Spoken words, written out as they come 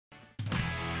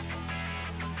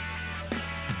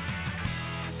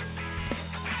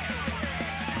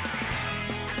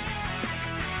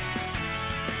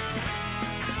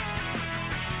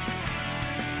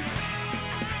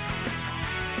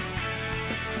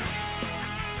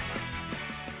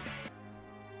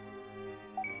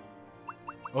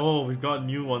Oh, we've got a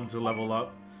new one to level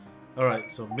up.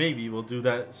 Alright, so maybe we'll do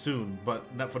that soon, but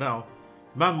not for now.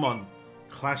 Manmon,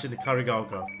 Clash in the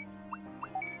Karigaoka.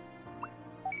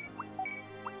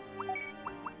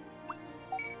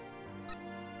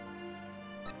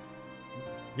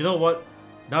 You know what?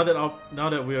 Now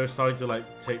that we are starting to like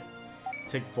take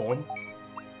form,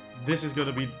 this is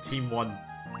gonna be Team 1.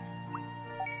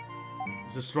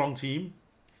 It's a strong team,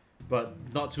 but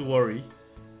not to worry,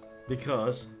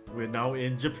 because we're now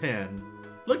in Japan.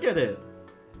 Look at it!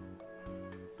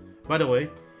 By the way,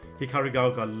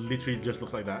 Hikarigaoka literally just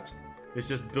looks like that. It's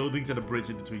just buildings and a bridge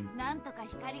in between.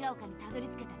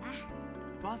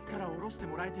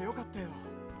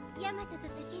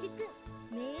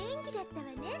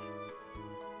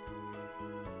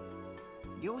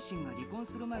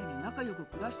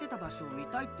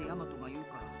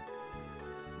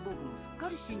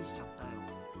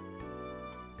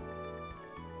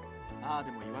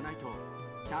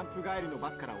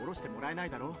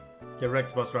 Get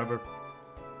wrecked, bus driver.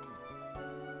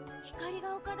 光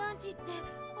が丘団地って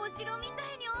お城みた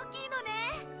いに大きいのね。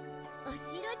お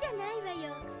城じゃないわ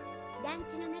よ。団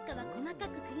地の中は細か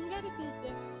く区切られていて、い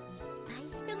っぱい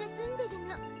人が住んでるの。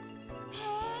へえ、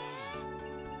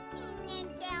人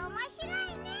間って面白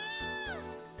いね。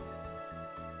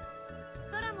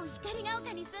空も光が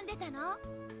丘に住んでたの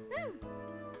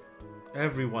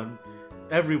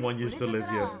？Everyone used to live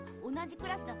here. 同じク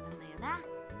ラスだったんだよな。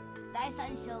第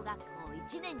三小学校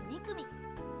1年2組。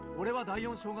俺は第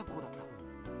4小学校だった。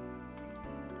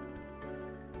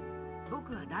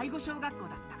僕は第5小学校だ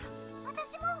った。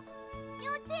私も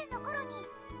幼稚園の頃に。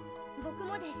僕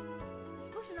もです。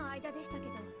少しの間でしたけ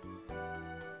ど。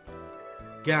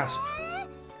Gasp!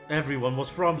 Everyone was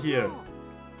from here.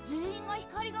 全員が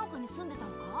光が丘に住んでた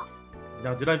のか?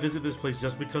 Now, did I visit this place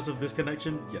just because of this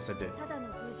connection? Yes, I did. ただの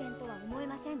偶然とは思え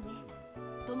ませんね。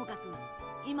ともかく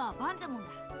今はバンダモンだ。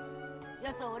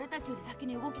奴は俺たちより先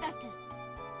に動き出してる。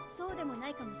そうでもな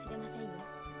いかもしれませんよ。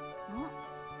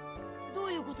ど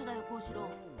ういうことだよ、幸四郎。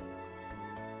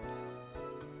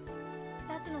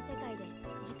二つの世界で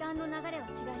時間の流れは違いま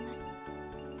す。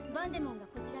バンデモンが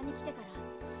こちらに来てから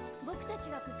僕たち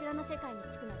がこちらの世界に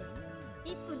着くま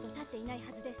で1分と経っていない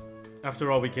はずです。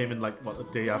After all, we came in like what, a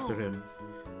day after him.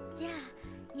 じゃあ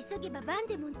急げばバン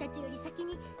デモンたちより先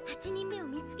に8人目を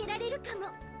見つけられるかも。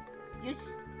よ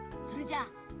し、それじゃあ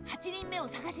8人目を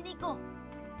探しに行こ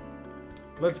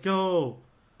う。Let's go!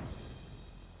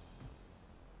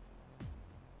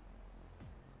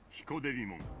 ヒコデビ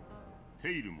モン、テ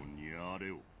イルモンにあ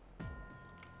れを。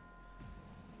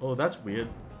Oh, that's weird.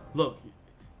 Look,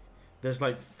 there's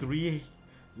like 3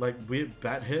 like weird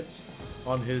bat hits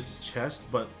on his chest,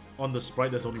 but on the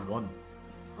sprite there's only 1.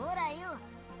 ほらよ、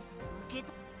受け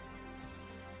と。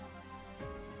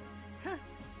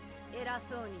偉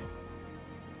そうに。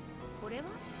これは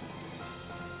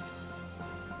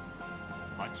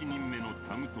8人目の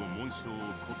タグと紋章をコピー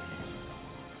し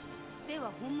た。で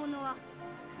は本物は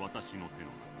私の手の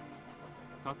中。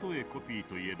たとえコピー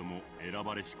といえども選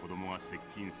ばれし子供が接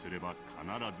近すれば必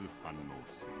ず反応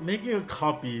する。Making a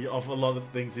copy of a lot of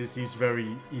things, it seems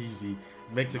very easy.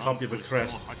 Makes a copy of a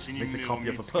crest, makes a copy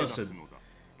of a person.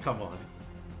 Come on.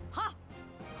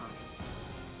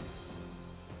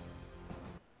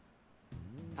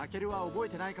 タケルは覚え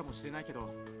てないかもしれないけど、こ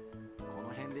の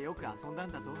辺でよく遊んだ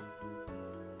んだぞ。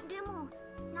でも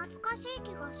懐かしい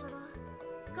気がする。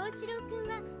幸四郎くん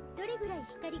はどれぐらい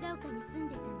光が丘に住ん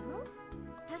でたの？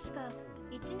確か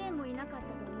1年もいなかったと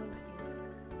思いますよ。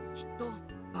きっと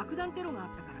爆弾テロがあっ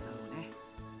たからだろうね。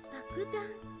爆弾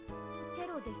テ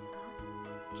ロですか？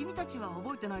君たちは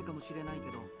覚えてないかもしれない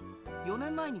けど、4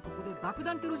年前にここで爆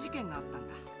弾テロ事件があったん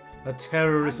だ。A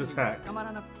terrorist attack. 捕ま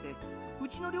らなくて、う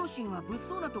ちの両親は物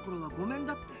騒なところはごめん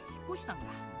だって引っ越したんだ。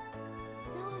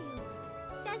そうよ、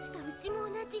確かうちも同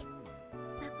じ。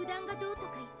爆弾がどうとか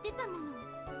言ってたもの。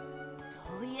そ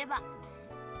ういえば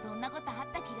そんなことあっ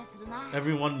た気がするな。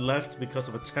 Everyone left because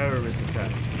of a terrorist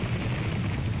attack.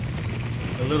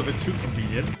 A little bit too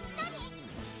convenient.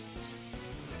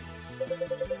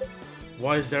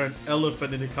 Why is there an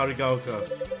elephant in the Karigaoka?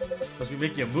 Must be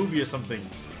making a movie or something.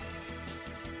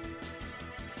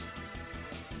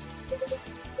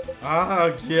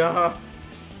 Ah, yeah.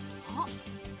 あ、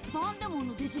バンダモン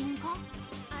のデジモンか？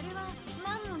あれは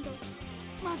マンモンです。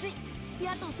まずい、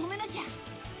ヤトを止めなきゃ。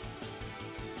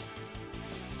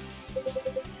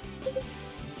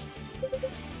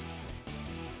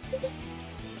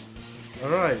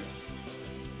Alright.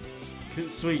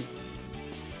 Sweet.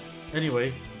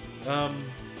 Anyway,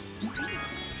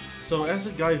 so as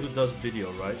a guy who does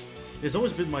video, right, it's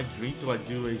always been my dream to like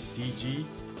do a CG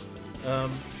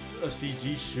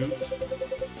shoot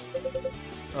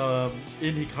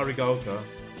in Hikarigaoka,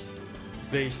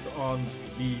 based on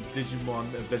the Digimon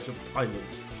Adventure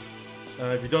pilot.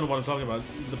 If you don't know what I'm talking about,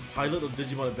 the pilot of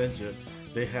Digimon Adventure,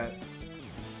 they had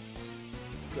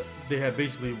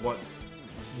basically what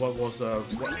was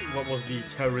the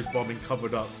terrorist bombing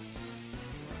covered up.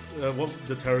 What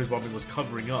the terrorist bombing was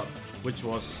covering up, which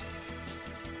was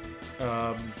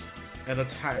an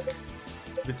attack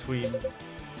between.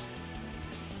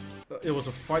 It was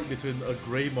a fight between a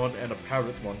Greymon and a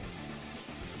Parrotmon,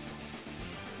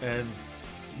 and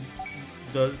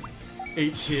the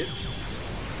 8 kids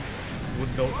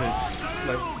would notice,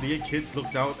 like the 8 kids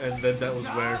looked out, and then that was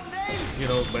where, you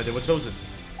know, where they were chosen.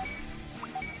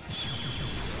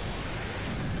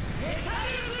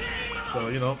 So,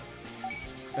 you know,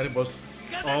 and it was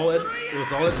all at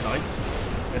night,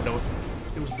 and it was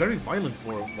very violent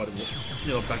for what it was,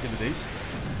 you know, back in the days,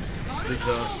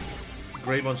 because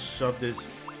Greymon shoved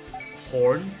his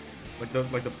horn, like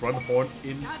the front horn,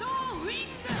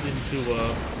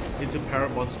 into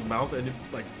Parrotmon's mouth, and it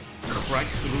like cracked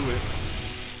through it.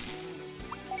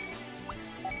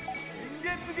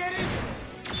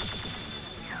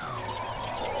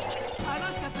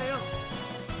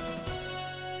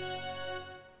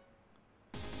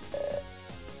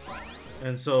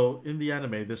 And so in the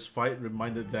anime, this fight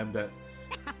reminded them that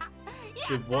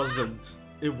it wasn't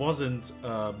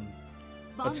a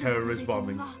terrorist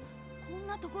bombing.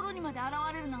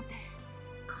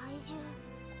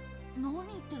 何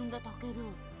言ってるんだタケル。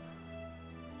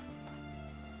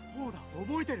そうだ、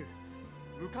覚えてる。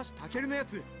昔タケルのや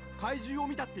つ怪獣を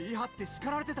見たって言い張って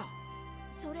叱られてた。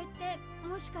それって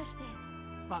もしかして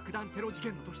爆弾テロ事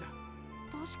件の時だ。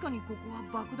確かにここは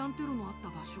爆弾テロのあった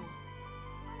場所。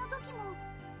あの時も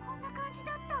こんな感じ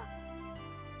だった。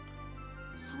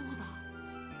そうだ、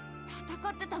戦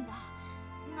ってたんだ。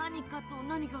何かと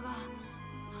何かが。あ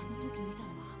の時見たの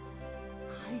は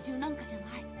怪獣なんかじゃ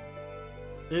ない。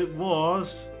It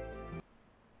was.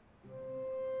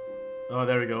 Oh,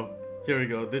 there we go. Here we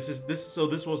go. This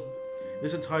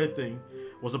entire thing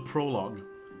was a prologue.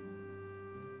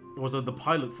 It was the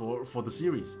pilot for the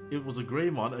series. It was a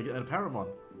Greymon and a Parrotmon.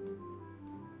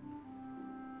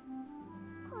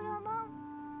 クロモンは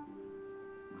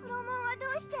ど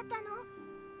うしちゃったの？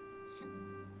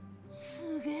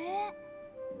すげえ。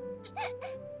ク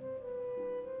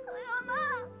ロモ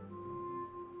ン。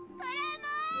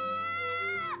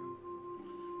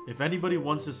If anybody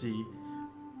wants to see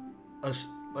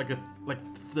like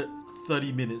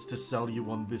 30 minutes to sell you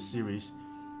on this series,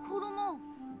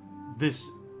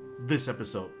 this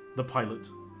episode, the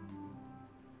pilot.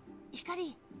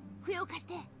 光、笛を貸し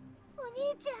て。お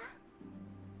兄ちゃん。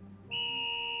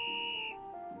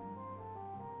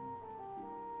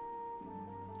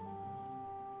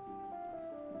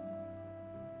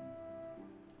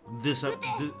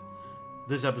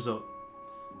This episode,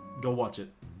 go watch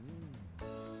it.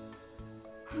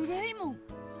 グレイモン。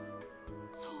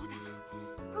そうだ、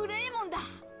グレイモンだ。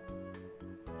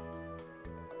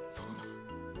そうだ、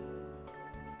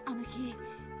あの日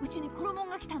うちにコロモン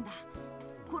が来たんだ。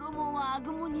コロモンはア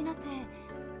グモンになって、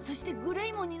そしてグレ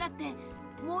イモンになって、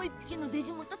もう一匹のデ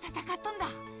ジモンと戦ったんだ。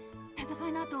戦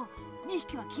いの後、2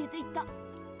匹は消えていった。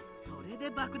それで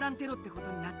爆弾テロってこと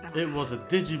になったの。 It was a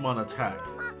Digimon attack.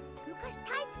 昔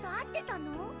タイプと会ってた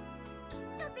の？きっ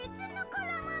と別のコロ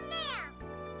モンね。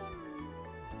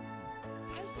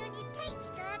最初にタイチ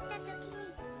と会った時に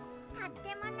とって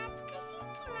も懐かしい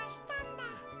気がしたんだ。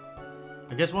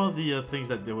I guess one of the things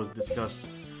that was discussed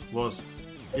was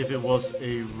if it was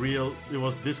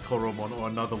this Koromon or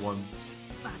another one.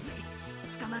 まずい、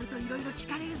捕まるといろいろ聞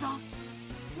かれるぞ。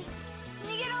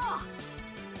逃げろ。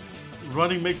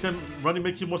Running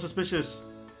makes you more suspicious.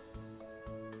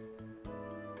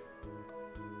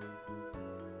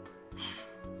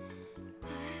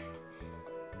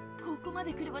 ここま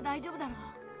で来れば大丈夫だろう。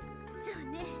そう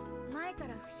ね、前か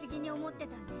ら不思議に思って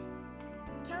たんです。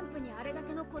キャンプにあれだ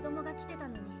けの子供が来てた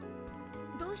のに、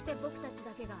どうして僕たち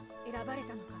だけが選ばれ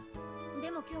たのか。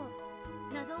でも今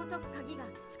日謎を解く鍵が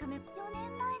つかめ。4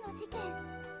年前の事件。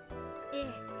ええ、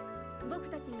僕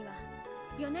たちには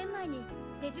4年前に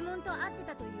デジモンと会って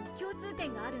たという共通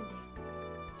点があるんで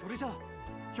す。それじゃあ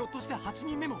ひょっとして8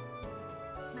人目も。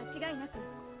間違いなく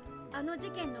あの事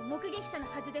件の目撃者の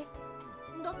はずです。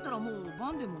だったらもう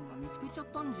バンデモンが見つけちゃっ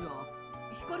たんじゃ。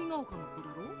光が丘の子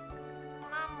だろ。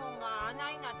マンモンがあ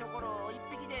ないなところを一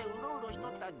匹でうろうろしと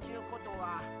ったっちゅうこと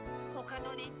は、他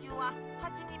の連中は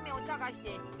8人目を探し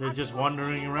て They're just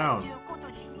wandering around.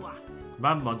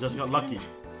 Manmon just got lucky.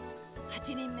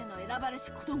 8人目の選ばれし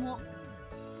子供。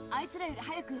あいつらより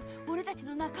早く俺たち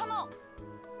の仲間を。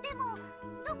でも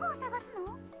どこを探す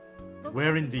の？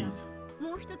 Where indeed?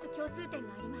 もう一つ共通点が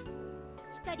あります。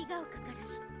光が丘から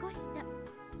引っ越した。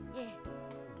ええ、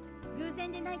偶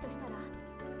然でないとしたら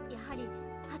やはり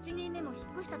8人目も引っ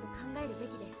越したと考えるべ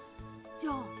きです。じ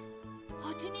ゃあ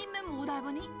8人目もお台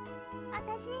場に？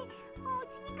私、お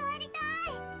家に帰りた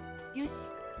い。よし、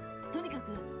とにか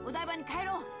くお台場に帰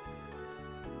ろう。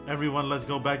 Everyone, let's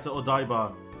go back to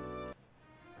Odaiba.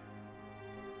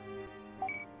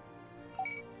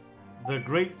 The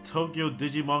Great Tokyo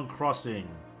Digimon Crossing,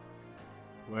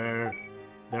 where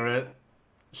they're at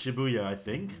Shibuya, I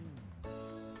think.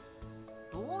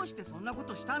 どうしてそんなこ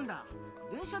としたんだ。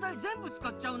電車代全部使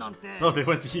っちゃうなんて。 Oh, they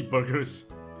went to eat burgers.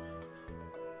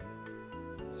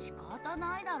 仕方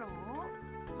ないだろう。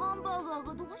ハンバーガー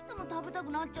がどうしても食べたく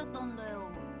なっちゃったんだよ。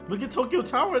 Look at Tokyo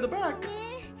Tower at the back.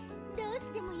 どうし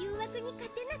ても誘惑に勝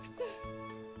てなくて。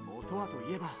元はと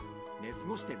いえば寝過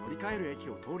ごして乗り換える駅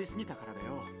を通り過ぎたからだ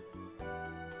よ。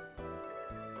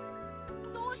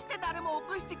どうして誰も起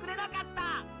こしてくれなかっ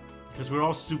た？ Because we're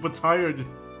all super tired. だっ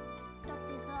て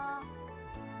さ、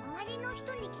周りの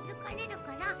人に気づかれる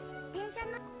から電車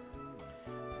の。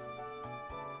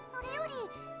それより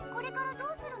これからどう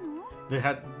するの？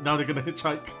 Now they're gonna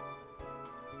hitchhike.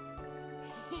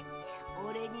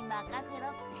 俺に任せろ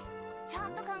ってちゃ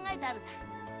んと考えてあるさ。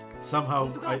 Somehow,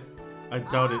 I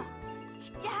doubt it.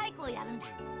 ヒッチハイクをやるんだ。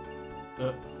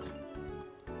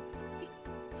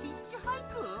ヒッチハイ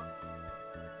ク？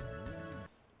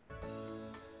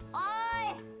おい、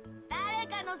誰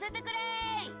か乗せてくれー。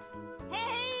へ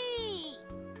い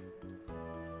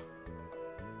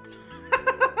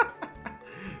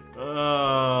へい。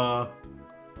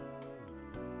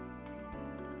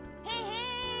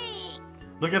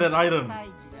Look at that item. ハイ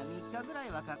ジが3日ぐら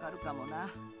いはかかるかもな。だ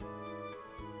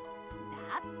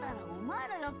ったらお前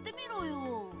らやってみろ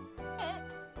よ。え、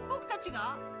僕たち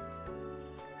が？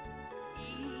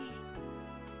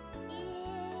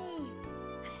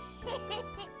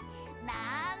な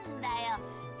んだよ、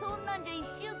そんなんじゃ1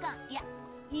週間、いや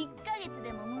1ヶ月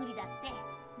でも無理だって。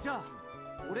じゃあ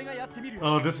俺がやってみるよ。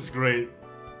 Oh, this is great.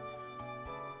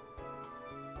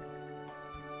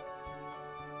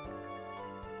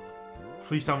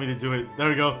 Please tell me to do it. There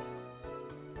we go.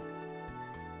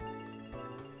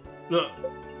 Look.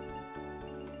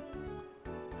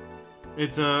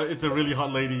 It's a really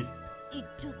hot lady. 言っ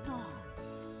ちゃった。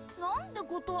なんで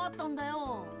断ったんだ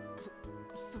よ。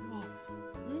それは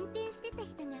運転してた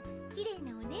人が綺麗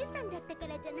なお姉さんだったか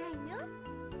らじゃないの？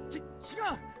違う。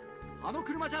あの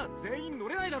車じゃ全員乗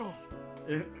れないだろ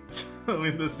う。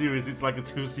 In the series, it's like a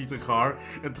two-seater car,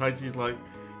 and Taichi's like,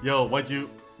 "Yo, why'd you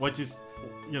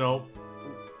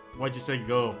say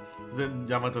go?" Then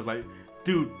Yamato's like,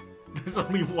 "Dude, there's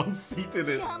only one seat in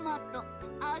it." ヤマト、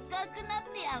赤くなっ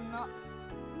てやんの。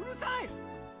うるさい。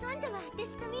今度は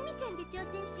私とミミちゃんで挑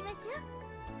戦しましょう。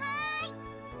はーい。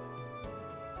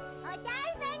お台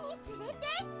場に連れて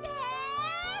って。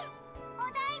お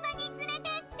台場に連れてっ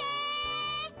て。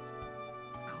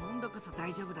今度こそ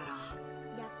大丈夫だろう。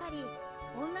やっぱり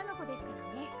女の子ですか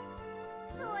らね。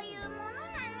そういうもの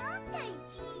なの、太一。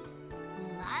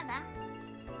まあな。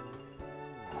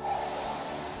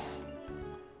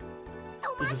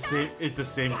It's the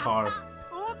same car.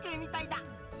 オーケーみたいだ。そ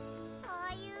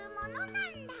ういうものなん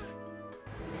だ。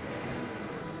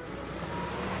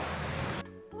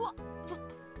うわ、ちょっ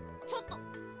と。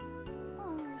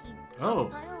Oh.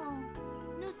 だよ。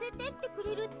乗せてってく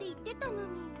れるって言ってたのに、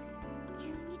急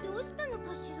にどうしたの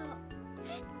かしら。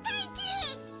太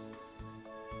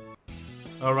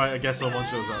一。 All right, I guess someone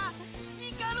shows up.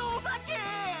 イカのお化け。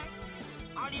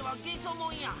あれはゲソモ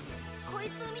ンや。こい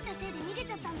つを見たせいで逃げ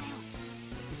ちゃったんだよ。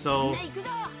So みんな行くぞ。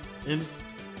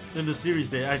in the series,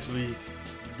 they actually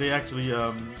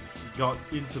got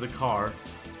into the car.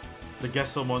 They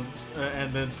guess someone,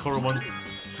 and then Koromon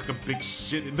took a big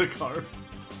shit in the car.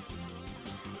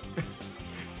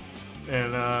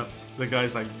 And the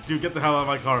guy's like, "Dude, get the hell out of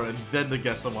my car!" And then the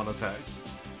guess someone attacks.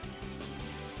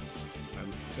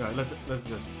 Alright, let's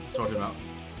just sort him out.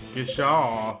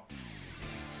 Gishaw.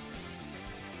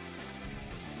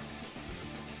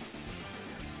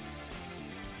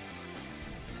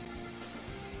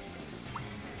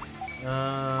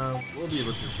 We'll be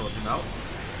able to sort him out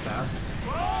fast.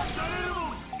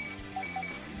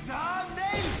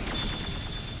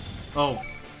 Oh.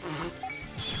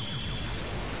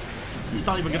 He's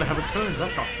not even gonna have a turn,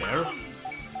 that's not fair.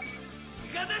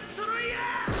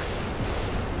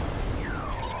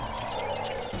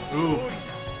 Oof.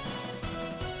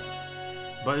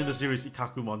 But in the series,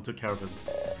 Ikakumon took care of him.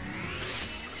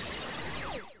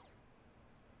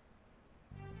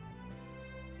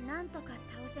 なんとか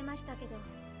倒せましたけど。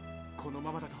この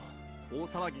ままだと大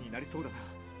騒ぎになりそうだな。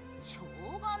しょ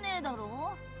うがねえだ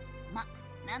ろ。ま、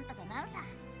なんとかなるさ。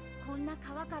こんな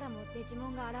川からもデジモ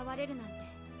ンが現れるなんて、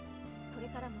これ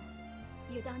からも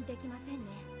油断できません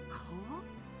ね。川？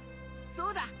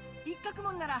そうだ、一角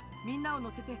門ならみんなを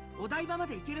乗せてお台場ま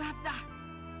で行けるはずだ。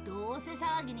どうせ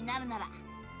騒ぎになるなら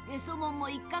ゲソ門も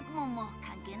一角門も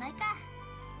関係ないか。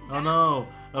 Oh no,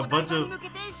 お台場に向け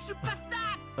て出発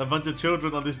だ。 a bunch of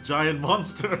children on this giant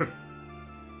monster.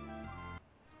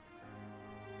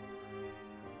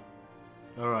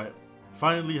 Alright,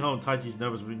 finally home. Taichi's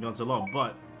nervous been gone so long,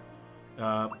 but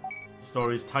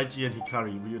stories Taichi and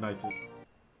Hikari reunited.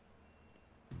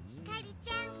 ひかり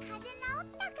ちゃん、風邪治っ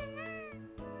たか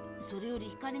な。それより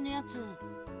光のやつ、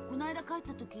この間帰っ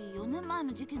た時4年前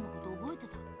の事件のこと覚えて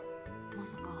た。ま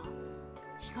さか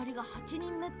光が8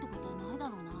人目ってことはないだ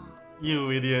ろうな。 You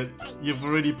idiot, you've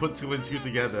already put two and two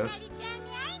together. ひかりちゃん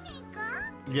に会いに行こ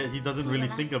う。 Yeah, he doesn't really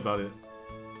think about it.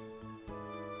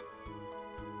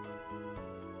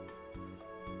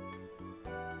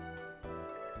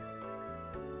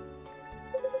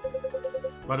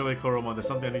 By the way, Koromon, there's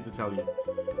something I need to tell you.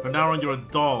 From now on, you're a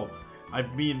doll. I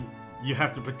mean, you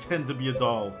have to pretend to be a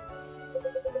doll.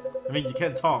 I mean, you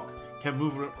can't talk, can't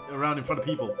move around in front of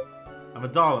people. I'm a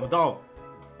doll, I'm a doll.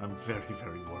 I'm very,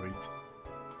 very worried.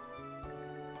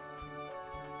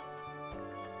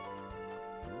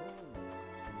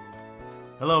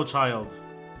 Hello, child.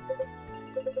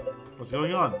 What's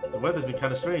going on? The weather's been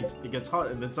kind of strange. It gets hot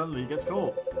and then suddenly it gets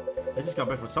cold. I just got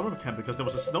back from summer camp because there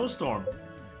was a snowstorm.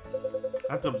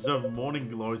 I have to observe morning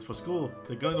glories for school.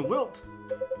 They're going to wilt.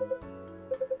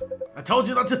 I told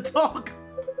you not to talk!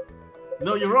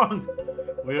 No, you're wrong.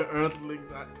 We're earthlings.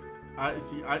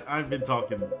 I've been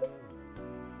talking.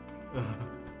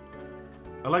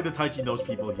 I like the Taichi knows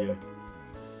people here.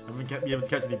 I haven't been able to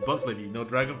catch any bugs lately. No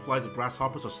dragonflies or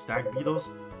grasshoppers or stag beetles.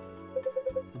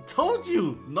 I told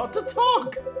you not to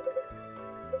talk!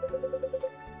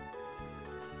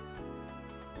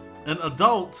 An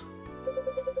adult.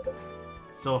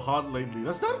 So hot lately.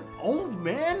 That's not an old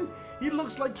man. He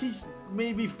looks like he's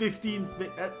maybe 15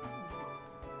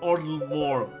 or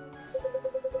more.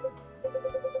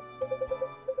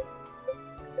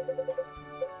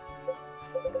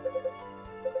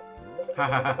 Ha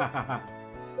ha ha ha ha.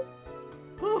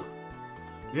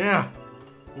 Yeah,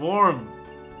 warm.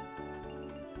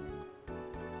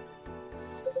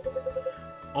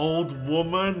 Old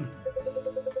woman.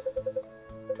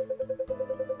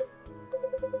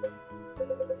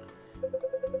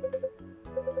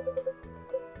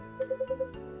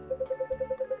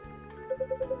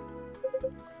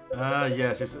 Ah,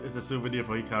 yes, it's a souvenir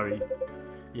for Hikari.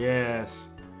 Yes.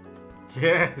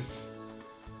 Yes.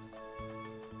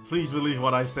 Please believe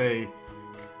what I say.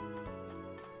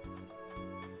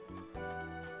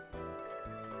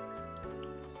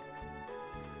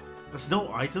 There's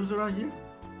no items around here?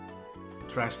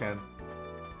 Trash can.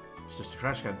 It's just a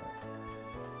trash can.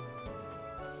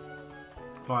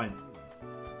 Fine.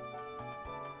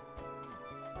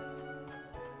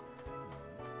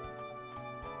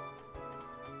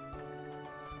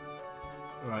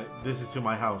 Alright, this is to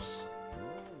my house.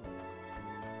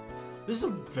 This is a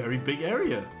very big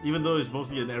area, even though it's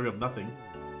mostly an area of nothing.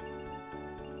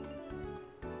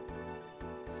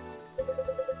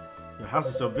 Your house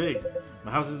is so big.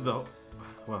 My house isn't the...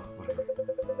 well, whatever.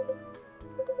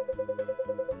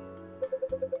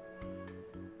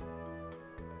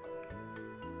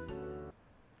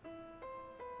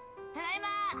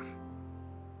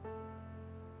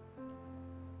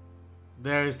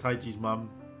 There's Taichi's mom.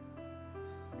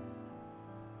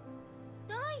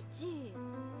 大地、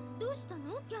どうした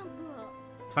のキャンプは。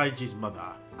Taichi's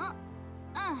mother.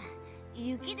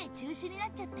 雪で中止にな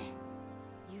っちゃって。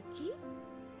雪？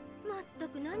まった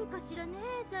く何かしらね、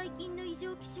最近の異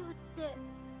常気象って。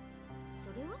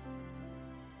それは？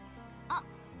あ、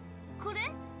こ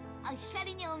れ？あ、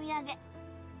光にお土産。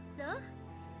そう、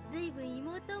ずいぶん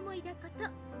妹思いだこと。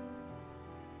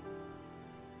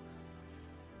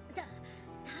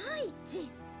大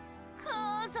地。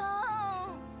母さ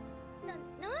ん。なん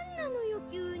なのよ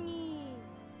急に。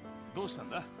どうしたん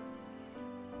だ？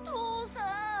父さ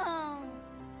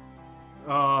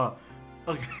ん。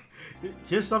Okay.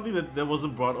 Here's something that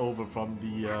wasn't brought over from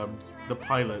the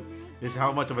pilot. Is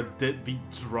how much of a deadbeat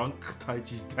drunk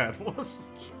Taichi's dad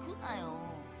was. 聞くなよ。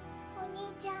お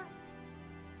兄ちゃん。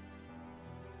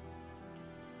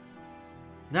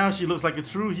 Now she looks like a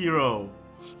true hero.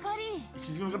 光。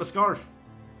She's even got a scarf.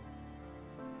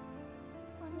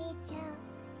 お兄ちゃん、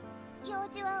用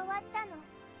事は終わった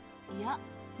の？いや、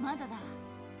まだだ。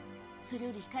それ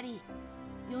より光、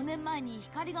4年前に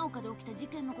光が丘で起きた事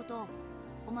件のこと、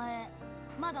お前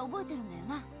まだ覚えてるんだよ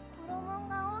な。衣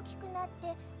が大きくなっ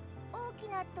て大き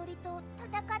なった鳥と戦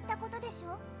ったことでし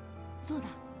ょ。そうだ。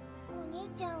お兄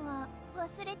ちゃんは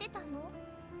忘れてたの？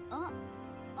あ、ね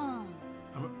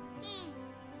え、ひ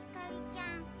かりちゃ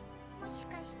ん、もし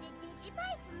かしてデジバ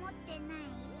イス持ってない？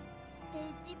デ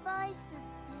ジバイスって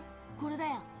これだ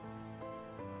よ。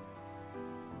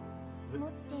持っ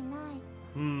てない。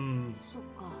そっ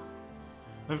か。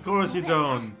 Of course you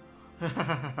don't. 眠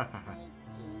たい。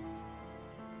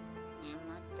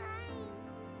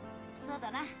そうだ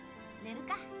な。寝る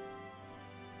か。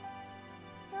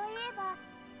そういえば、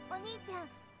お兄ちゃん、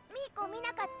ミーコ見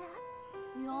なかった？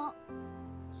いや、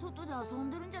外で遊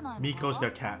んでるんじゃないのか。 Miko's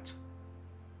their cat.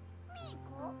 ミー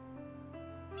コ？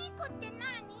ミーコって何？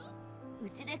う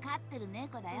ちで飼ってる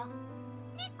猫だよ。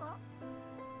猫？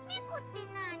猫って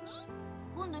何？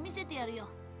今度見せてやるよ。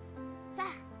さあ、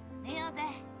寝ようぜ。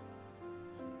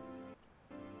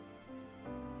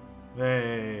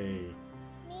Hey.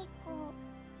 ミーコ、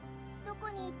どこ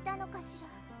に行ったのかしら。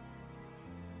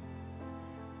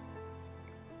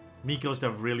 Miko's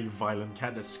that really violent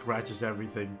cat that scratches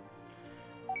everything.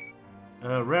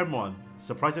 Ramon,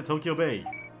 surprise at Tokyo Bay.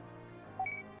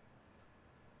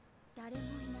 誰もいない。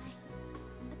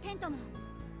テントマン、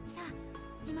さあ、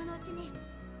今のうちに。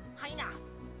はいな。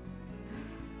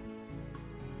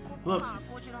 Look,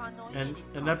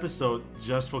 an episode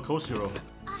just for Koshiro.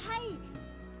 あ、はい。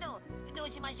どう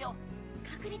しましょう。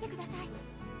隠れてください。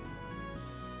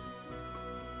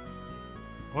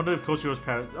 I wonder if Koshiro's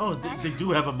parents. Oh, they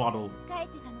do have a model. 帰っ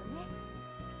てたのね。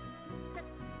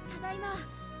ただいま。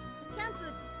キャンプ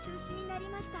中止になり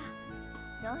ました。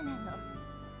そうなの。ど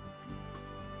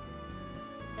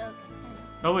うかし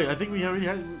たの？ Oh wait, I think we've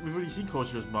already seen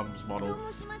Koshiro's mom's model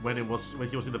when he was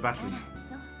in the battery.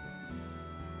 そう。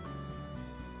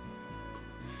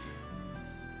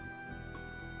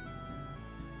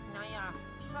なんや、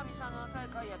久々の再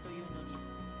会やというのに、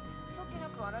そっけな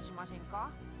くあらしません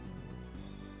か？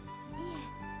いえ、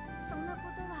そんなこ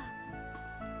とは。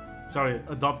 Sorry,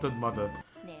 adopted mother.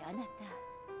 ねえ、あなた。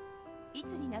い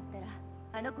つになったら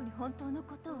あの子に本当の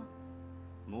ことを。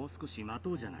もう少し待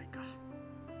とうじゃないか。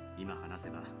今話せ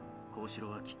ば幸四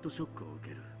郎はきっとショックを受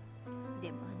ける。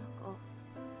でもあの子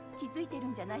気づいてる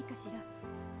んじゃないかしら。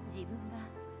自分が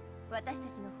私た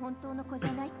ちの本当の子じ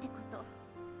ゃないってこと。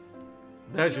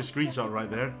 There's your screenshot right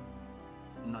there.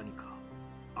 何か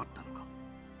あったのか？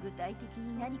具体的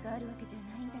に何かあるわけじゃ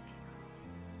ないんだけ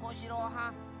ど。幸四郎は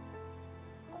ん。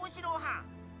幸四郎はん。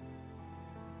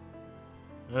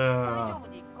大丈夫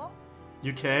でっか？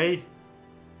 UK?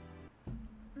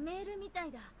 メールみた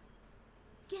いだ。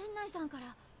源内さんか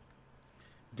ら。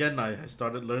 Gennai has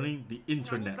started learning the 何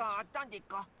internet. かあったんでっ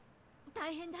か？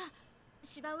大変だ。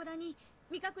芝浦に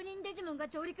未確認デジモンが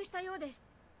上陸したようです。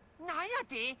なんや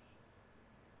て？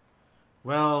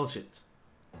 Well, shit.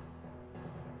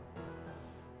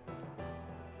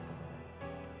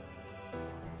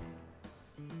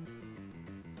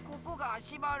 ここが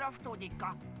芝浦ふ頭でっ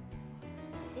か？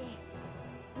ええ、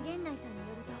源内さんに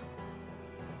よる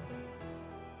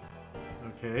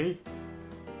と。 Okay.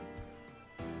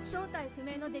 正体不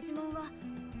明のデジモンは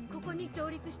ここに上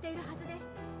陸しているはずです。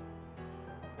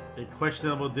 A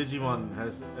questionable Digimon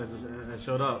has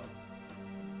showed up.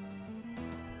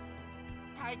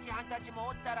 太一はんたちも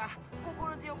おったら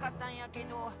心強かったんやけ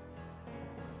ど。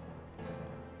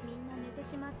みんな寝て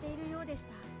しまっているようでし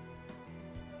た。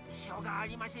しょうがあ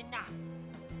りませんな。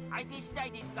相手次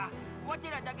第ですが、わて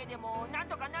らだけでもなん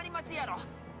とかなりますやろ。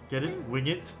Get it? Wing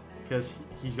it? Because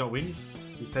he's got wings?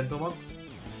 He's Tentomon?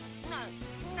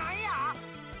 なんや？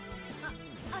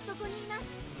あそこにいます。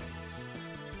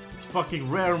 It's fucking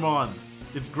Raremon!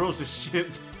 It's gross as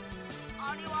shit!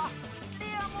 あれはレ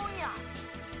アもんや。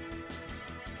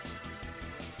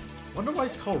 Wonder why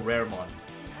it's called Raremon. なんだ、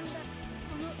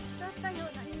この腐ったよ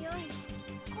うな匂い。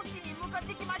こっちに向かっ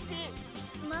てきまして。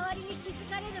周りに気づ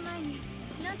かれる前に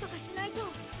何とかしないと。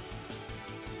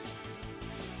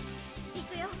行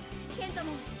くよ、ケント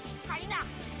も。はいな。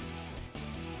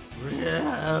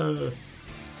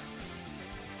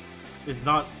It's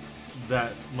not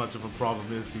that much of a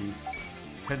problem, is he?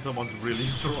 Tentomon's really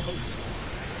strong.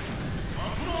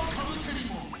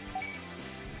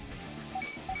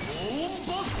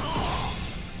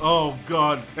 Oh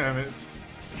god damn it.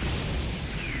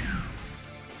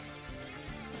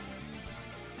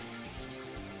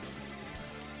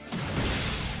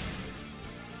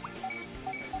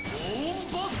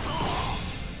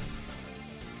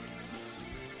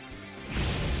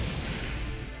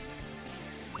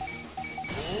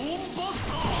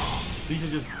 These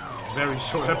are just very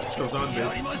short episodes, aren't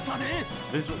they?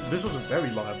 This was a very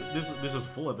long episode. This was a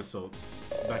full episode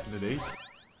back in the days.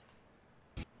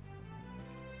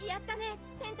 やったね、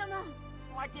テントモン。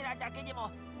わてらだけで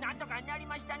もなんとかなり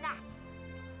ましたな。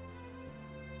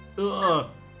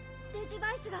デジ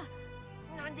バイスが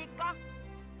なんでか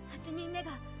8人目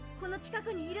がこの近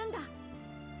くにいるんだ。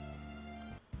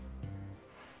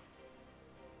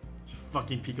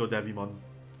 Fucking Pico Devimon.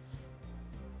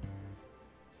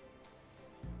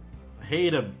 I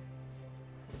hate him.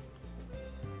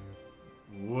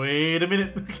 Wait a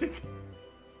minute.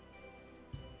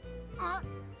 あ、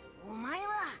お前は。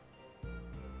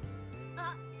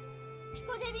あ、ピ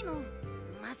コデビモン。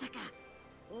まさか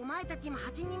お前たちも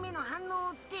8人目の反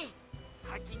応って。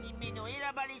8人目の選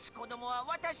ばれし子供は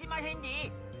渡しまへんで。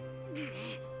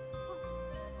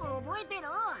覚えてろ。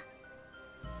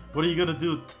 What are you gonna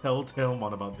do? Tell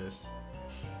Tailmon about this.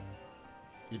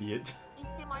 Idiot. 言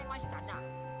ってまいましたな。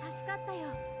助かったよ、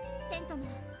テントも。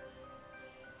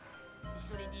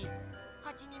それに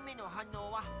8人目の反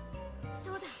応は。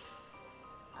そうだ。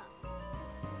あ、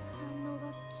反応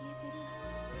が消えてる。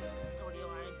それは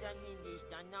残念でし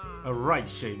たな。 A right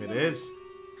shame it is.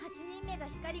 8人目が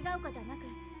光が丘じゃなく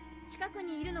近く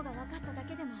にいるのが分かっただ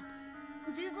けでも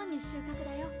十分に収穫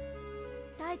だよ。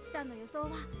大地さんの予想は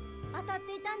当たっ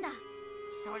ていたんだ。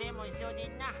それもそうで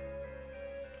んな。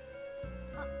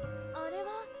あれ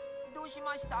はどうし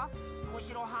ました小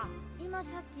城藩。今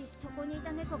さっきそこにい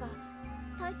た猫が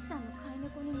太一さんの飼い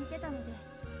猫に似てたので。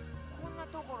こんな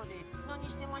ところで何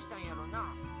してましたんやろな。さ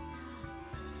あ、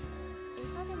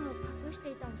餌でも隠し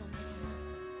ていたんじゃないか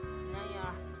な。なん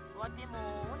や、わても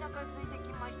お腹空いて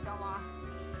きましたわ。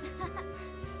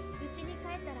うちに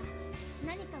帰ったら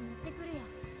何か持ってくるよ。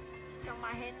すま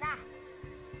へんな。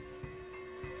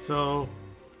 So,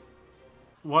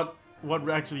 what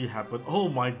actually happened? Oh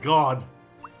my god!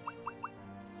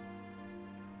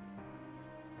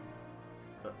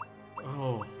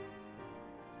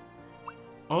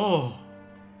 Oh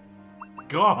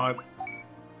god!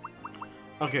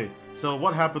 Okay, so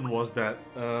what happened was that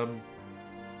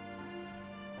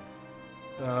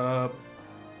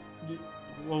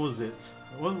what was it?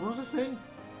 What was it saying?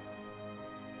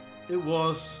 It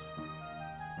was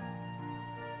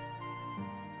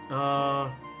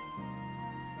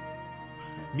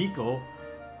Miko,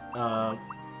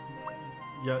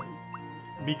 yeah,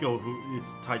 Miko, who is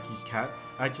Taichi's cat,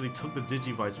 actually took the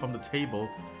Digivice from the table,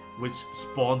 which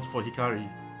spawned for Hikari.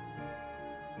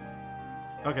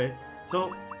 Okay,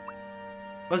 so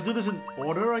let's do this in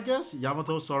order, I guess.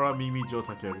 Yamato, Sora, Mimi, Joe,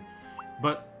 Takeru.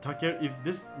 But Takeru, if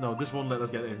this won't let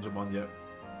us get Angemon yet.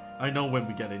 I know when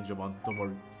we get Angemon. Don't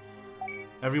worry.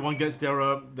 Everyone gets their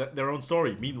own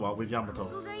story. Meanwhile, with Yamato.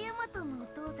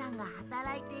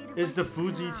 It's the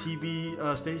Fuji TV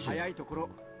station. 早いところ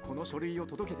この書類を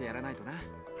届けてやらないとな。大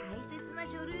切な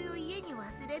書類を家に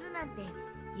忘れるなんて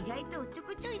意外とおっちょ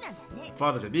こちょいなんだね。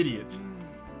 Father's an idiot.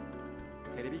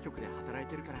 テレビ局で働い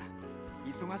てるから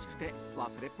忙しくて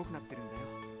忘れっぽくなってるんだよ。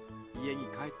家に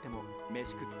帰っても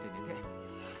飯食って寝て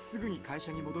すぐに会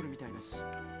社に戻るみたいだし。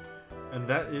 And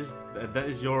that is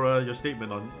your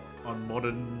statement on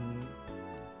modern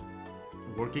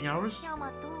working hours? ヤマ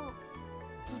ト、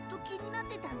ずっと気になっ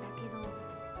てたんだけど、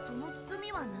その包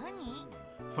みは何？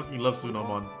 Fucking love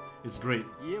Sunomon. It's great.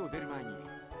 家を出る前に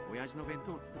親父の弁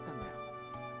当を作ったんだよ。へ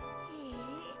え、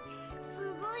す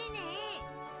ごいね。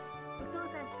お父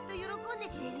さんきっと喜んで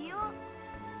くれるよ。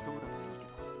そうだといいけ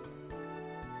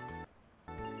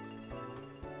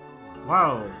ど。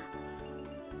 Wow.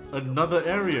 Another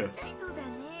area. そうだ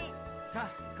ね。さあ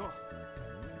行こ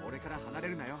う。俺から離れ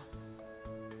るなよ。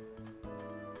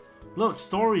 Look,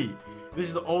 story. This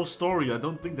is all story. I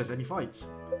don't think there's any fights.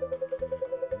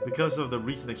 Because of the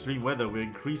recent extreme weather, we're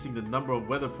increasing the number of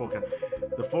weather forecast.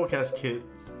 The forecaster's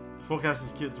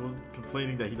kids was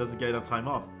complaining that he doesn't get enough time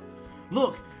off.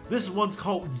 Look, this one's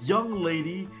called Young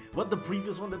Lady. What the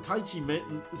previous one that Taichi met,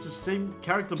 it's the same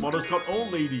character model. It's called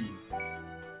Old Lady.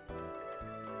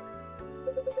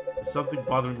 There's something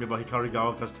bothering me about Hikari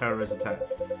Gaoka's terrorist attack.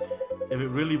 If it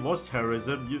really was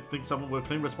terrorism, you'd think someone would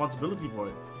claim responsibility for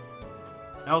it.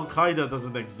 Al-Qaeda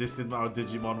doesn't exist in our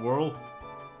Digimon world.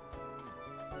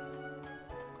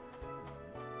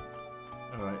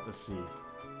 Alright, let's see.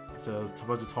 So, a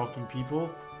bunch of talking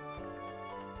people.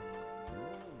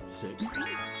 Sick.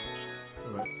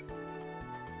 Alright.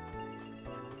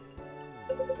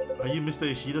 Are you Mr.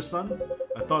 Ishida's son?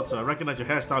 I thought so. I recognize your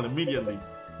hairstyle immediately.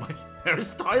 My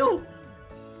hairstyle?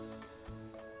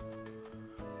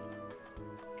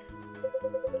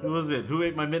 Who was it? Who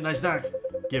ate my midnight snack?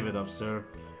 Give it up, sir.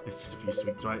 It's just a few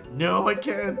sweets, right? No, I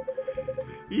can't.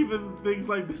 Even things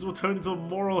like this will turn into a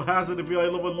moral hazard if I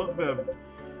overlook them.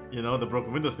 You know, the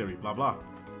broken windows theory, blah blah.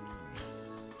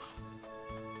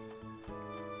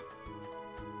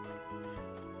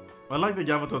 I like that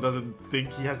Yamato doesn't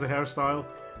think he has a hairstyle,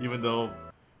 even though.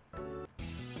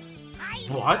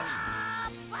 What?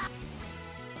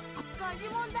 ガジ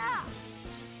モンだ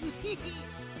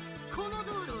この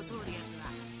道路を通るやつ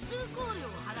は通行料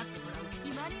を払ってもらう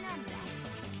決まりなんだ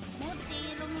持って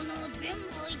いるものを全部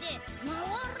置いて回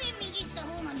れ右した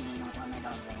方が身のため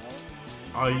だぜ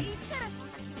いつからそ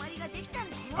んな決まりができたん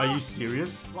だよ Are you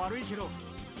serious? 悪いけど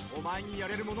お前にや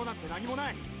れるものなんて何も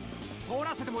ない通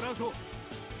らせてもらうぞ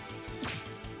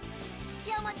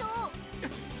ヤマトこ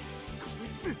い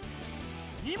つ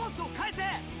荷物を返せ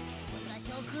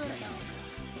食料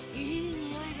いい匂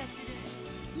いがする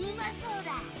うまそう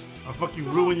だ I'll fucking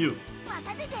ruin you.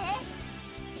 任せて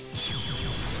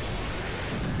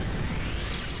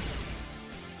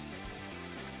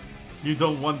You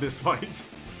don't want this fight.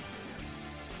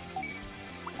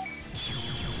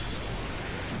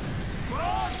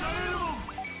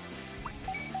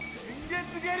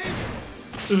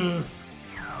 Ugh.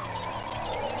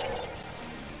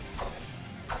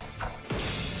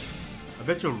 I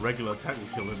bet your regular attack will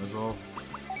kill him as well.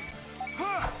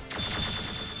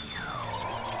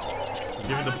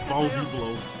 Give him the baldy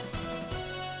blow.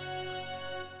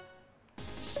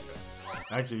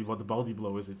 Actually, what the baldy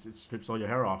blow is, it strips all your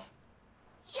hair off.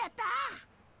 やった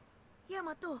ーヤ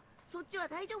マトそっちは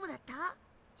大丈夫だった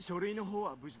書類の方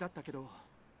は無事だったけど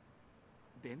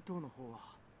弁当の方は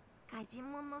ガジ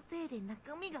モンのせいで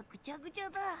中身がぐちゃぐちゃ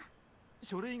だ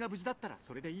書類が無事だったら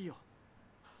それでいいよ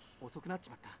遅くなっち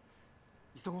まった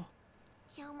急ごう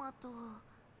ヤマト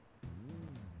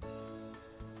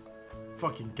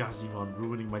Fucking Dejimon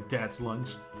ruining my dad's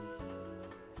lunch.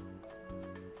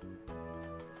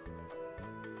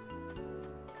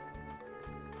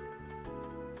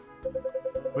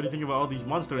 What do you think about all these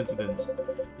monster incidents?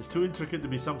 It's too intricate to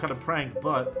be some kind of prank,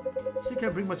 but I still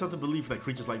can't bring myself to believe that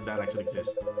creatures like that actually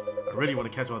exist. I really want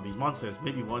to catch one of these monsters.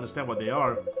 Maybe we'll understand what they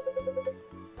are.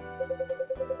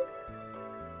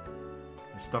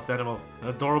 A stuffed animal. An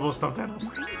adorable stuffed animal.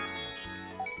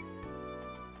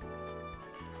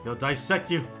 They'll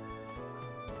dissect you.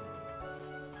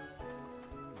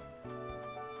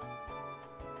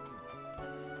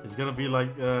 It's gonna be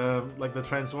like the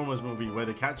Transformers movie where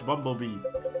they catch Bumblebee.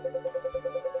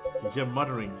 You hear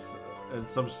mutterings and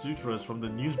some sutras from the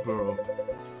news bureau.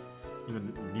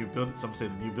 Even new build. Some say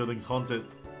the new building's haunted.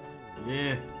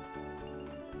 Yeah.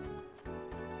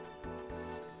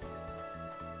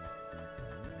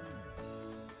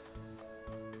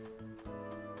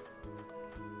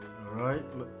 All right.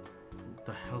 What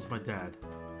the hell's my dad?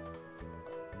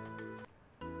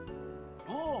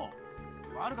 おお、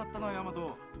悪かったなヤマ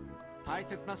ト。大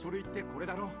切な書類ってこれ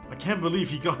だろ I can't believe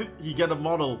he got a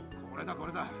model. これだこ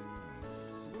れだ。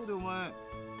ところでお前、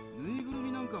ぬいぐる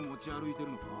みなんか持ち歩いて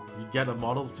るのか He got a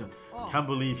model. So can't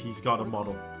believe he's got a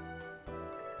model.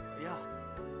 いや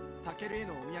タケルへ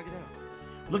のお土産だよ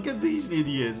Look at these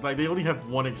idiots. Like they only have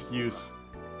one excuse.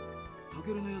 タ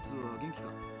ケルのやつは元気か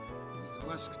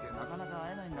忙しくてなかなか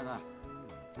会えないんだが。あ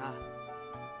あ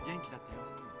元気だったよ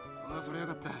ああ、それよ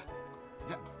かった。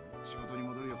じゃ、仕事に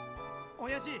戻るよ。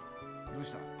親父どう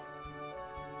したこ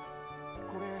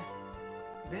れ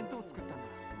弁当作ったんだ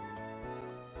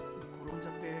転んじ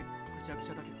ゃってぐちゃぐ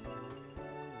ちゃだけ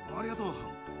どありがとう。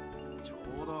ちょ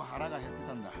うど腹が減って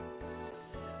たんだ。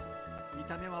見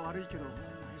た目は悪いけど大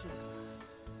丈夫か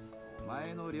お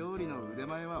前の料理の腕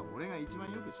前は俺が一番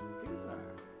よく知ってるさ。な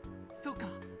そうか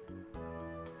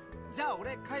じゃあ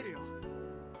俺帰るよ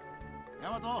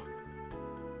ヤマト。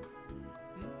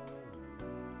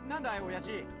なんだい親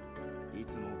父い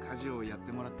つも家事をやっ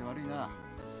てもらって悪いな。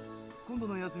今度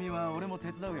の休みは俺も手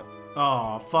伝うよ。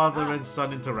Ah, father and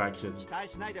son interaction. 期待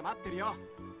しないで待ってるよ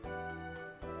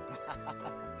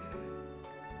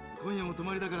今夜も泊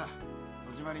まりだから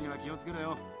戸締まりには気をつけろ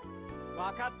よ。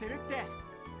分かってるって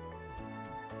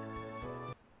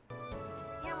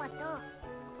ヤマト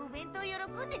お弁当喜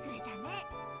んでくれたね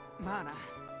まあな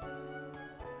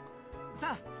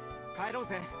さあ帰ろう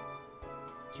ぜ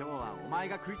今日はお前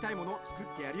が食いたいものを作っ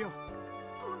てやるよ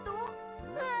本当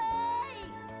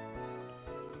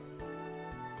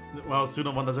Well,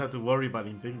 Tsunomon doesn't have to worry about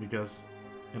anything because,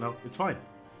 you know, it's fine.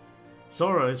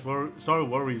 Sora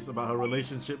worries about her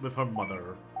relationship with her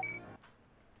mother.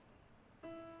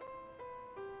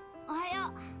 おは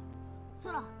よう。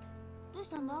ソラ、どうし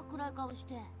たんだ？暗い顔し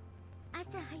て。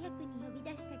朝早くに呼び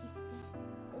出したりして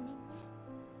ごめんね。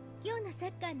今日のサ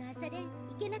ッカーの朝練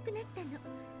行けなくなったの。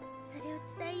それを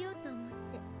伝えようと思っ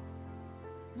て。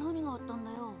何があったん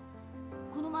だよ。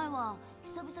この前は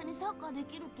久々にサッカーで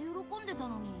きるって喜んでた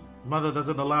のに。Mother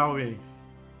doesn't allow me.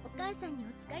 お母さんに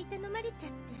お使い頼まれちゃって。や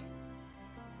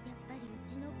っぱりう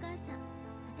ちのお母さん、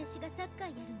私がサッカー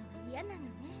やるのが嫌なのね。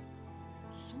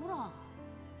空。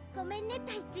ごめんね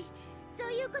太一、そ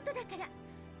ういうことだから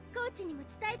コーチにも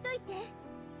伝えといて。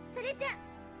それじゃ。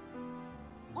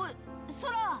おい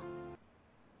空。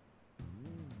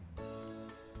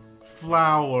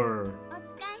Flower. お使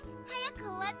い早く終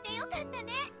わってよかった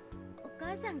ね。お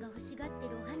母さんが欲しがって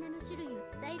るお花の種類を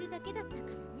伝えるだけだったから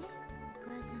ね。お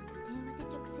母さんが電話で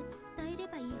直接伝えれ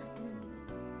ばいいはずなのに、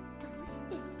どうし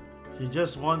て。 She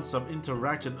just wants some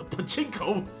interaction.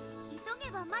 Pachinko. 急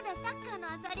げばまだサッカーの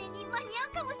朝練に間に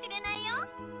合うかもしれないよ。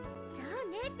そう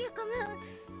ねピョコモン、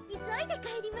急いで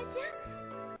帰りましょう。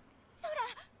そら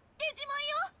デジモン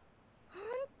よ。ほん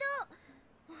と、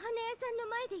お花屋さんの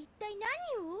前で一体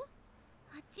何を。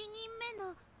8人目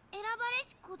の選ばれ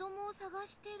し子供を探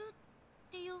してる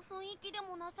っていう雰囲気で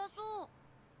もなさそ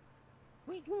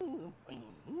う。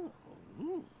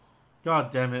 God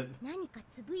damn it. 何か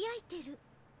つぶやいてる。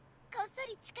こっそ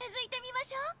り近づいてみま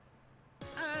しょう。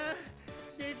ああ、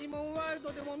デジモンワール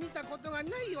ドでも見たことが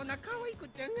ないような可愛い子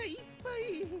ちゃんがいっぱ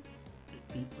い。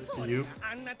そう You?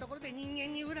 あんなところで人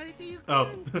間に売られていく Oh,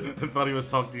 なんて。 I thought he was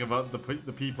talking about the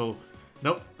people.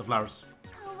 Nope, the flowers.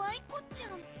 可愛い子ちゃ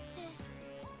んって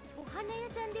お花屋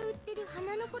さんで売ってる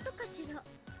花のことかしら。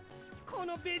こ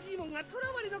のデジモンが囚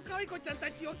われの可愛い子ちゃんた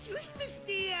ちを救出し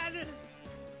てやる。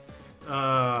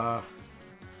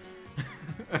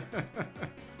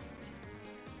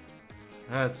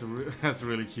That's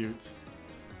really cute.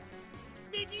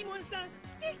 デジモンさん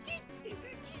素敵ってきっ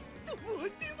とモ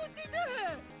テモテだ。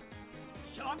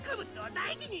植物を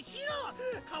大事にしろ。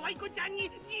可愛い子ちゃんに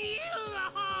自由を。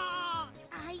あ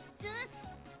いつ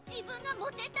自分が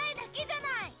モテたいだけじゃ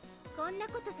ない。こんな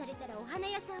ことされたらお花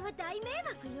屋さんは大迷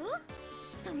惑よ。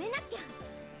止めなきゃ。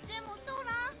でもソー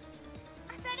ラ、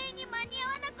朝練に間に合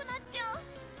わなくなっちゃう。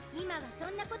今はそ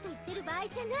んなこと言ってる場合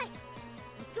じゃない。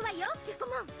行くわよピョコ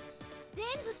モン。全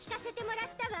部聞かせてもらっ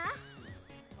たわ。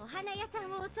お花屋さ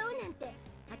んを襲うなんて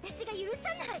私が許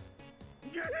さない。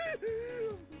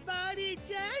バレ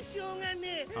ちゃうしょうが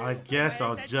ねえ。 I guess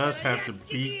I'll just have to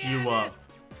beat you up.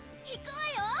 行くわ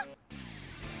よ。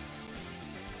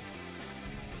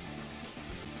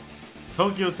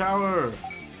 Tokyo Tower.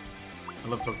 I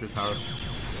love Tokyo Tower.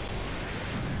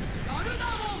 ガルダ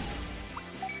モン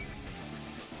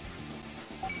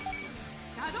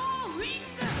シャドウウィン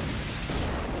グ。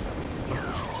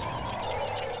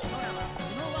空はこ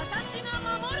の私が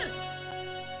守る。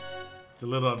 It's a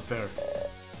little unfair.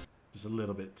 Just a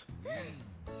little bit. ソ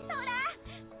ラ、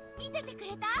見ててくれ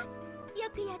た？よ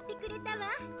くやってくれたわ、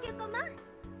ピョコモン。空、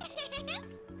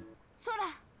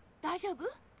大丈夫？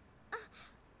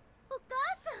お母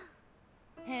さ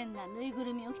ん。変なぬいぐ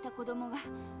るみを着た子供が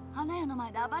花屋の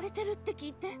前で暴れてるって聞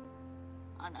いて、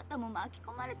あなたも巻き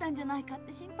込まれたんじゃないかっ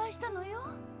て心配したのよ。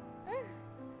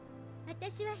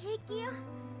私は平気よ。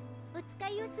お使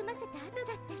いを済ませた後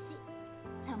だったし。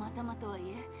たまたまとはい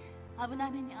え危な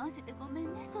い目に遭わせてごめんね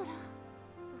空。お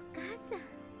母さん。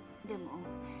でも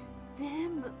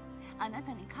全部あな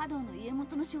たに華道の家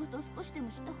元の仕事を少しでも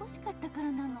してほしかったか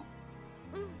らなの。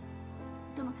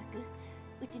ともかく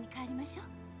うちに帰りましょう。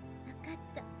分かっ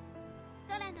た。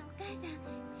空のお母さん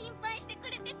心配してく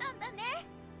れてたんだね。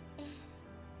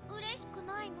嬉しく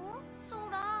ないの空。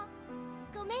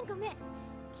ごめんごめん、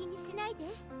気にしないで。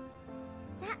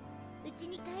さあうち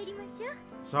に帰りましょう。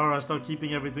 Sarah, stop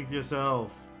keeping everything to yourself.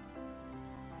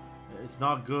 It's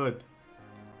not good.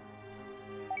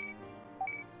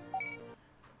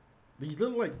 These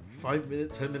little like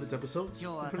 5-minute, 10-minute episodes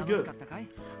are pretty good.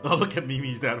 Oh, look at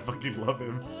Mimi's dad. I fucking love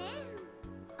him.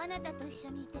 あなたと一緒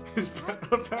にいて His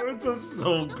parents are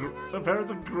so the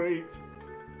parents are great.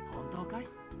 本当かい？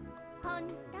本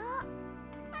当。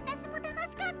私も楽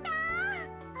しかった。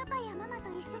パパやママと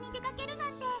一緒に出かけるな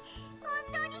んて本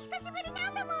当に久しぶりな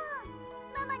んだもん。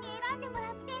ママに選んでも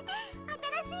らって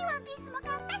新しいワンピースも買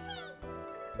ったし。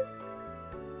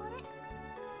あれ、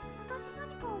私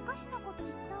何かおかしなこと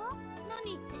言った？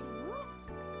何言ってるの？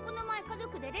この前家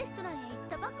族でレストランへ行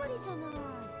ったばかりじゃない。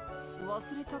忘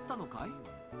れちゃったのかい？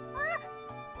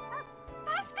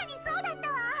確かにそうだった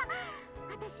わ。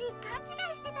私勘違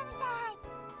いしてたみたい。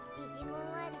デジモン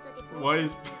ワールドで Why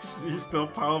is she still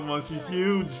Palma? She's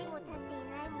huge.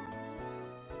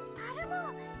 パルモ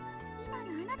ン、今の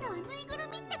あなたはぬいぐる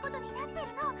みってことになってる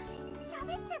の。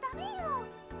喋っちゃダメよ。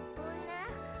そんな、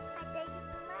私つ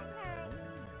まんな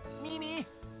い。ミミ、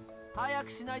早く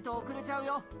しないと遅れちゃう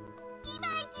よ。今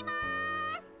行きまー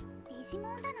す。デジ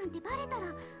モンだなんてバレたら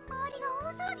周りが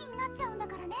大騒ぎになっちゃうんだ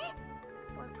からね。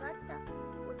わかった。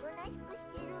おとなしくし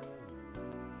てる。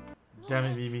 Damn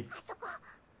it, Mimi. あそこ、あ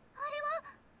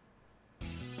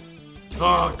れ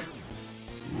は。 Fuck. ど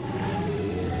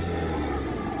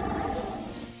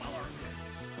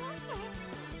うして？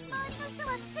周りの人は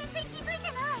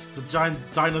It's a giant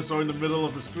dinosaur in the middle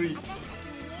of the street. 私たち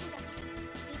に見えるの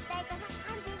立体化が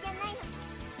完全じゃないのか。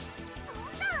そん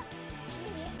な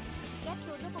ミミ、やつ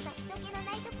をどこか人気の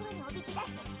ないところにおびき出して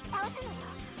倒すのよ。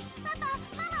パパ、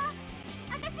ママ、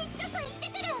私ちょっと行って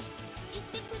くる。行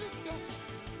ってくるって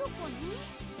どこに？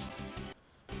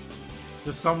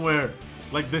 Just somewhere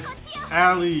like this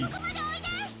alley. ここまでおいで。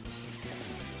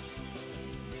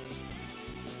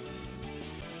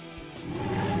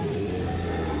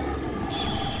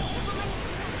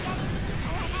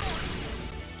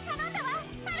頼んだわ、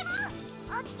パルモン。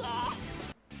オッケー。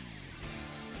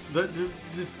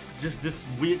Just this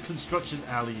weird construction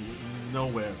alley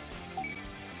nowhere.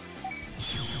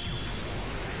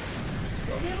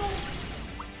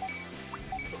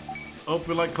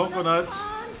 Open like coconuts.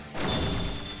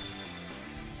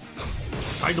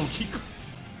 Dino kick.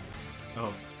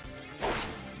 Oh.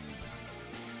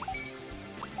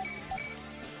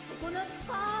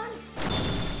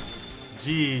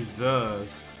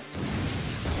 Jesus.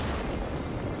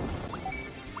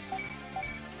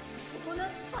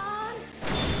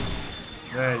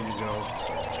 There you go.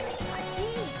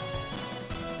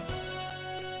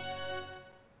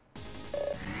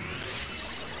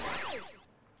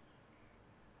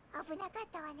 危なか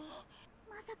ったわね。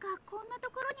まさかこんな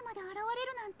ところにまで現れ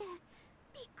るなんて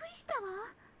びっくりした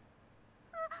わ。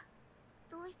あ、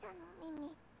どうしたのミ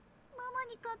ミ？ママ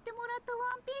に買ってもらった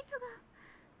ワンピースが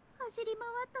走り回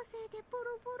ったせいでボ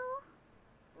ロボロ。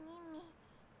ミミ。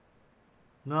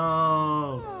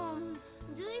No.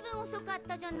 ずいぶん遅かっ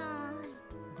たじゃない。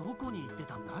どこに行って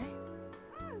たんだい？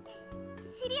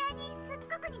知り合いにすっ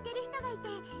ごく似てる人がいて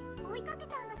追いかけ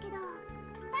たんだけど、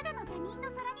ただの他人の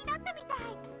皿になったみた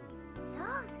い。そう、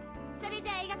それじ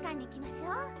ゃあ映画館に行きましょ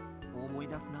う。思い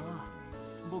出すな。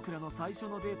僕らの最初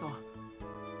のデート、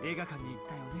映画館に行っ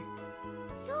たよね。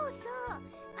そうそう、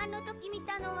あの時見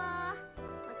たのは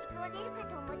落ち込んでるか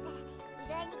と思った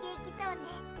ら意外に元気そうね。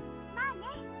まあね、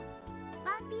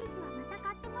ワンピースはまた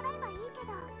買ってもらえばいいけ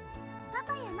ど、パ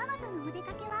パやママとのお出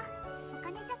かけはお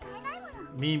金じゃ買えないもの。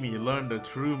Mimi learned the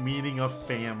true meaning of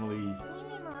family. ミ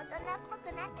ミも大人っぽ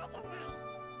くなったじゃない。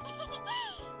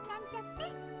なんちゃって。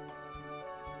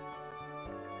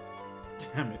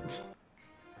Damn it.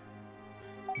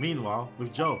 Meanwhile,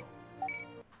 with Joe.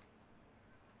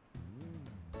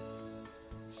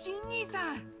 新兄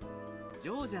さん。ジ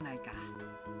ョーじゃないか。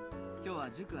今日は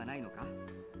塾はないのか？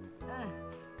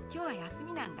今日は休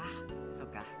みなんだ。そっ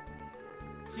か。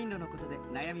進路のことで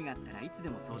悩みがあったらいつで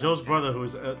も相談。 Joe's brother, who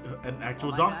is an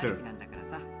actual doctor. なんだから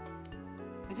さ。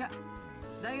じゃあ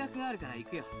大学があるから行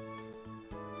くよ。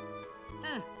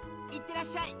行ってらっ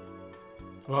しゃい。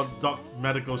Well,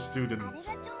 medical student.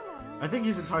 I think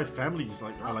his entire family is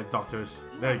are like doctors.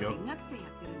 There you go. 大学生や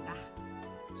ってるんだ。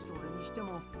それにして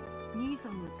も兄さ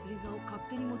んの釣り竿を勝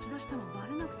手に持ち出したのバ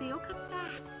レなくてよかっ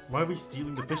た。 Why are we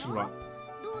stealing the fishing rod?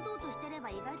 堂々としてれば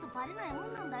意外とバレないも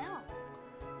んなんだよ。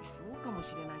そうかも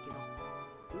しれないけ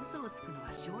ど、嘘をつくの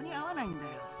は性に合わないんだ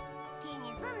よ。気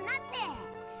にすんなって。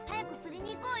早く釣り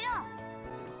に行こうよ。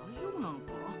大丈夫なの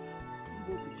か？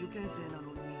僕受験生な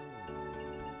のに。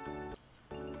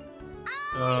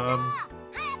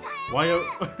Why are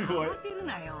慌てる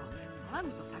なよ。空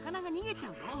見と魚が逃げちゃ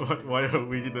うぞ。why are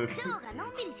we in ジョーがの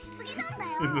んびりしすぎなんだ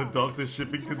よ。 the docks and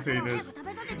shipping containers?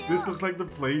 This looks like the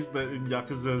place that in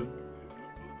Yakuza.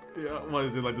 Yeah, what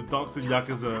is it like the docks in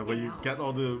Yakuza where you get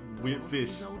all the weird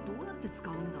fish? どうやって使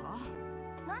うんだ？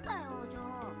なんだよ、ジョ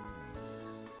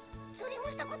ー。釣り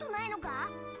もしたことないのか？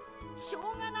しょ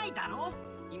うがないだろ。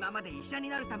今まで医者に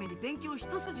なるために勉強一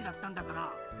筋だったんだか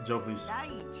ら。Joe, please. 第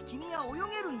一、君は泳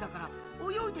げるんだから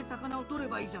泳いで魚を取れ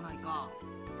ばいいじゃないか。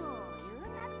そう言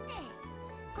うなって。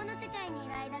この世界にい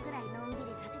る間ぐらいのんび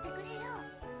りさせてくれよ。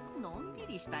のんび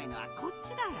りしたいのはこっち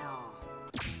だよ。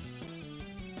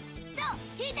ジョ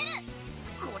ー、引いてる。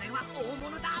これは大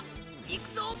物だ。行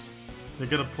くぞ。 They're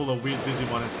gonna pull a weird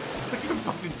Digimon and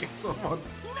fucking get someone.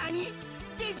 何？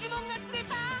デジモンが釣れ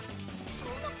た？そ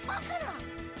んなバカな。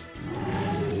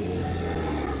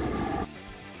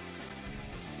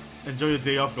Enjoy your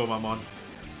day off, Gomamon.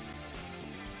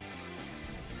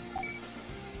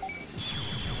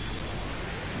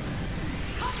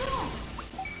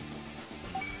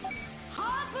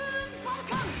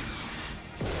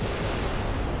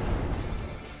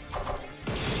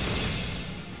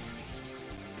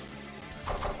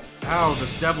 Ow, the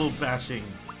devil bashing.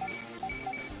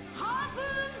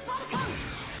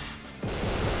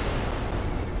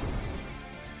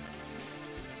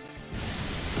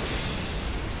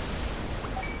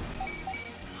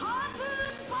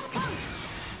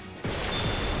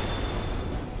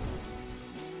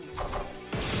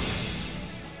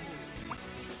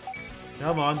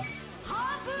 Come on.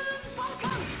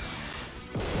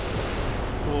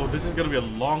 Oh, this is gonna be a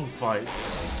long fight.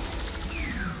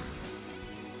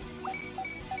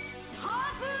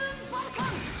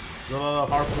 There's a lot of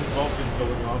Harpoon Vulcans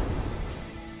going on.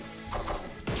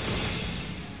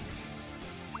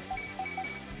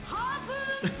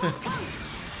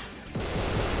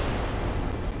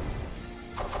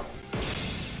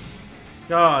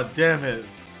 God damn it.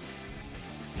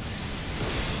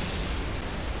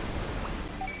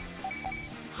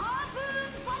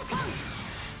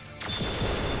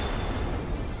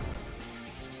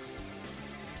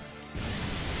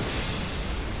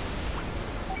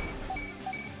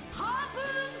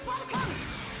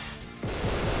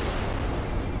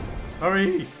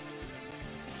 Hurry!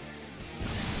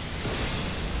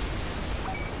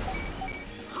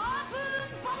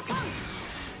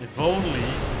 If only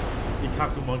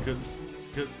Ikakumon could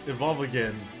evolve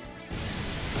again.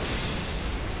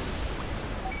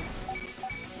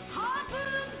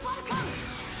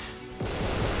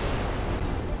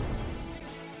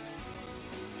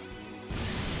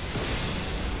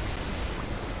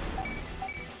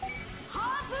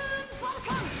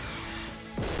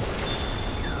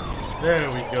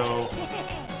 There we go.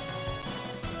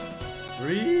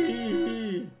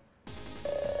 Free.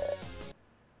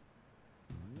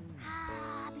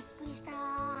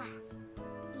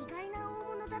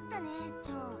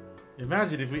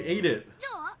 Imagine if we ate it.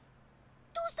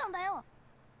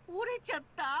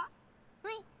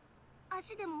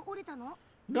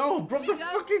 No, broke the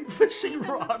fucking fishing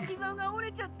rod.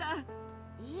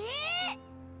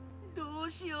 どう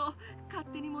しよう、勝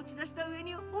手に持ち出した上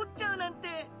に折っちゃうなん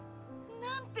て。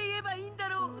なんて言えばいいんだ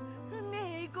ろう。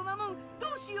ねえ、ゴマモン、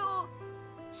どうしよう。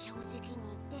正直に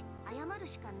言って謝る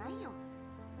しかないよ。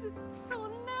そ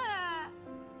んな。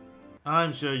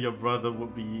I'm sure your brother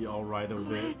would be alright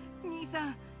with it. 兄さ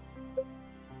ん、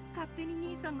勝手に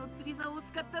兄さんの釣り竿を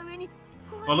使った上に。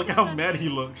Oh, look how mad he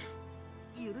looks.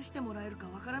 許してもらえるか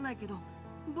わからないけど、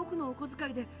僕のお小遣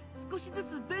いで少しず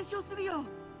つ弁償するよ。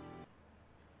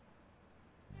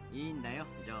いいんだよ、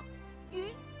ジョー。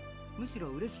え？むしろ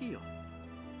嬉しいよ。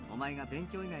お前が勉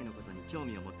強以外のことに興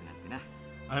味を持つなんてな。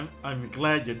I'm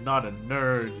glad you're not a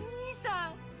nerd. 兄さ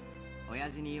ん。親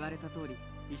父に言われた通り、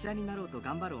医者になろうと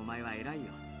頑張るお前は偉い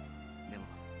よ。でも、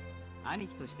兄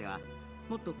貴としては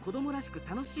もっと子供らしく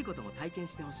楽しいことも体験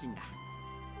してほしいんだ。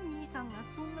兄さんが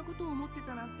そんなことを思って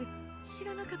たなんて知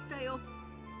らなかったよ。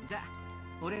じゃあ、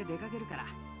俺出かけるから、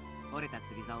折れた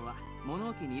釣り竿は物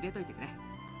置に入れといてくれ。う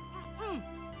ん。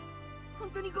本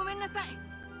当にごめんなさい。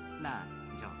なあ、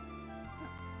ジョー。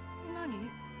何？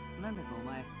なんだかお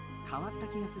前変わった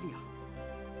気がするよ。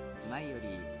前よ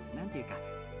りなんていうか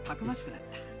たくましくなっ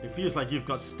た。It feels like you've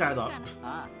got stat up.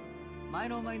 ああ、前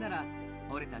のお前なら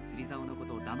折れた釣り竿のこ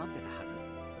とを黙ってたは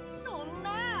ず。そん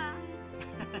な。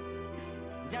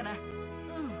じゃあな。うん。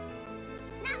な、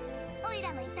オイ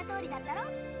ラの言った通りだったろ。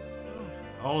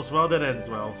All's well that ends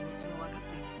well. 気持ちも分かって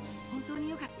本当に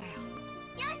よかった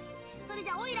よ。よし、それじ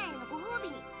ゃオイラへのご褒美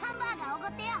にハンバーガーおご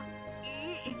ってよ。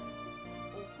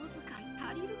お小遣い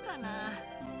足りるかな。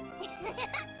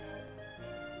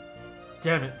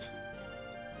Damn it.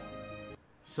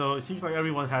 So it seems like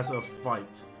everyone has a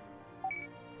fight.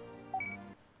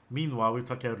 Meanwhile, with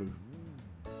Takeru.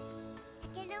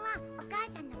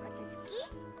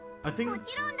 I think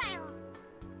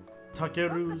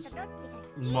Takeru's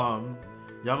mom,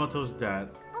 Yamato's dad,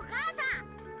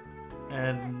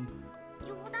 and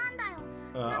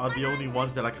are the only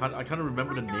ones that I can't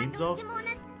remember the names of.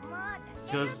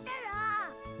 Because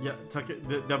yeah,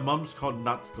 their mom's called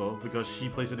Natsuko because she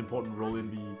plays an important role in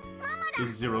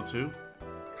Zero 2.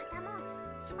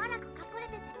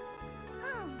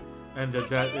 And their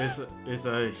dad is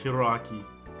a Hiroaki.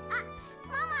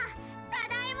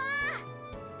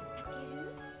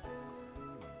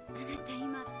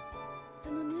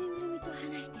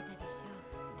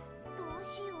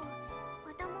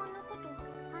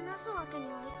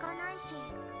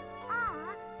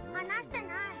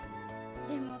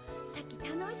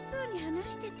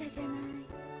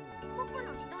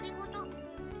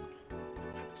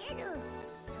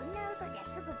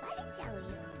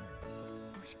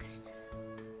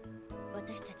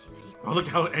 Oh, look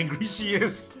how angry she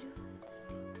is!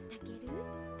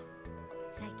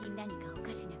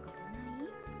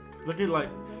 Look at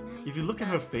if you look at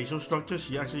her facial structure,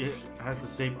 she actually has the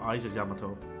same eyes as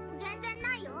Yamato.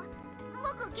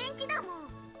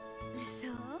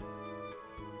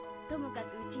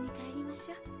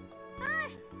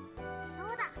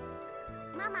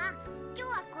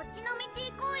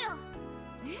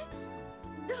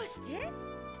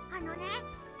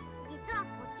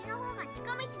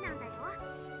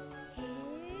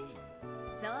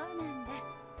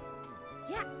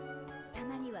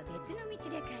 は別の道で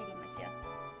帰りましょ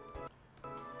う。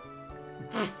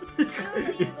今日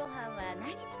の夕ご飯は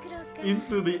何作ろうか。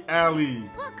 Into the alley.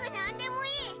 僕何でもい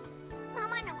い。マ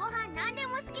マのご飯何で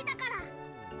も好きだから。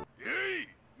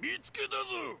見つけたぞ。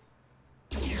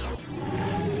 A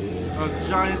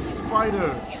giant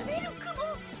spider. 喋る雲。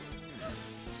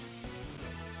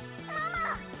マ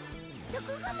マ、毒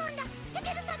雲だ。だけ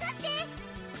ど下がって。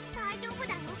大丈夫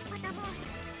だよ、パタボー。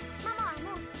ママは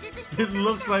もう気絶してる。 It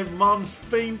looks like mom's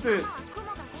fainted. ママは雲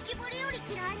がゴキブリより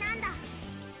嫌いなんだ。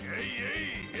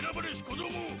選ばれし子供。お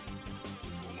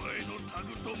前のタ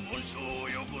グと紋章を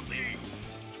よこせ。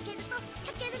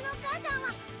タケルのお母さんは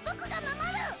僕が守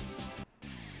る。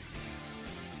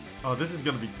 Oh, this is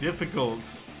gonna be difficult.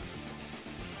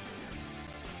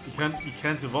 You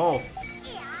can't evolve.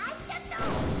 いやー、ちょっと。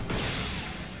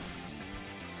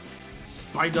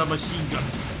 Spider machine gun.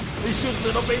 They shoot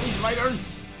little baby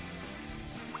spiders.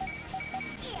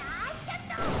 いやー、ち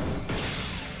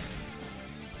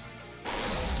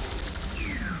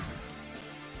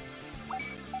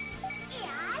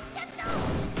ょっと。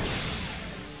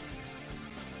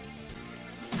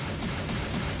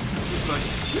 It's like,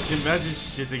 imagine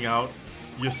shitting out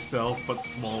yourself but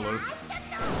smaller.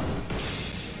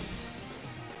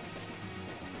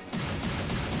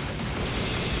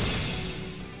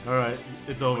 Alright,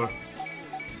 it's over.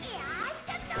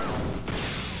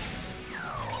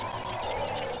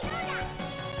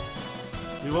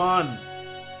 We won!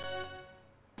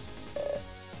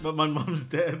 But my mom's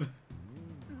dead.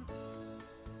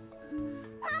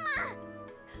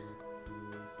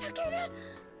 タケル、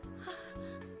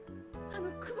あ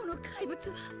の雲の怪物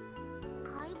は。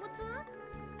怪物？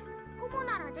雲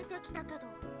なら出てきたけど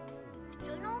普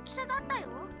通の大きさだったよ。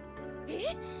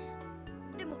え？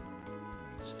でも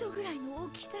人ぐらいの大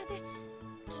きさで。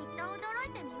きっと驚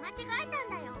いて見間違えた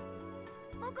んだよ。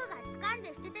僕が掴ん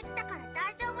で捨ててきたから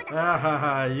大丈夫だよ。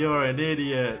Ah, you're an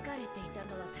idiot. 疲れていた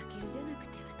のはタケルじゃなく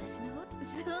て私の方。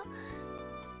そう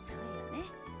よね。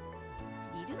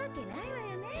いるわけないわ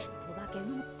よね、お化け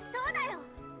の。そうだよ。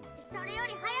それよ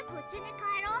り早く家に帰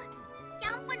ろう。キ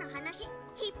ャンプの話い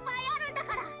っぱいあるんだ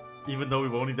から。 Even though we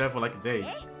were only there for like a day.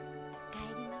 帰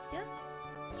りましょう。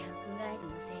キャンプ帰り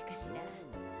のせいかしら。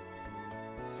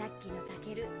さっきのタ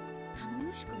ケル頼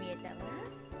もしく見えたわ。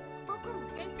僕も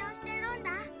成長してるん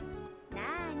だ。な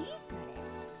ーにそれ。